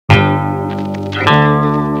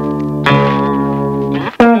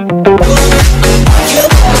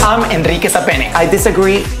Enrique Sapene. I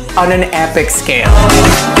disagree on an epic scale.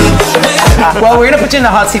 Well, we're gonna put you in the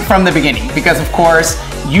hot seat from the beginning because, of course,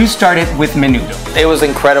 you started with Menudo. It was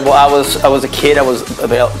incredible. I was a kid. I was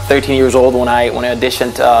about 13 years old when I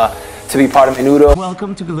auditioned to be part of Menudo.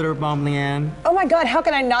 Welcome to Glitter Bomb, Leanne. Oh my God, how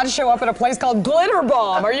can I not show up at a place called Glitter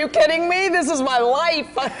Bomb? Are you kidding me? This is my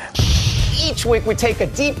life. Each week we take a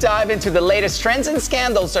deep dive into the latest trends and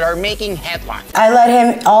scandals that are making headlines. I let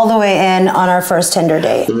him all the way in on our first Tinder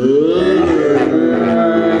date.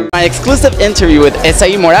 My exclusive interview with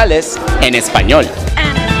Esaí Morales en español.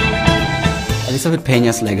 Elizabeth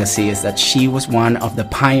Peña's legacy is that she was one of the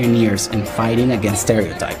pioneers in fighting against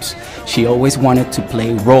stereotypes. She always wanted to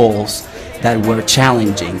play roles that were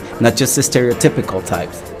challenging, not just the stereotypical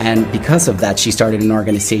types. And because of that, she started an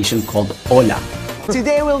organization called Hola.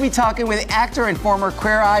 Today we'll be talking with actor and former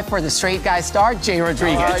Queer Eye for the Straight Guy star, Jay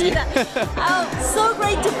Rodriguez. Oh, so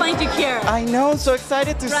great to find you here. I know, so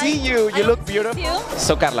excited to see you. You look beautiful.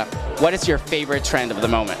 So Carla, what is your favorite trend of the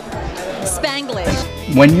moment?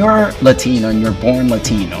 Spanglish. When you're Latino and you're born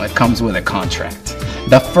Latino, it comes with a contract.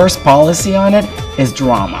 The first policy on it is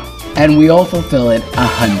drama, and we all fulfill it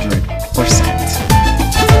 100%.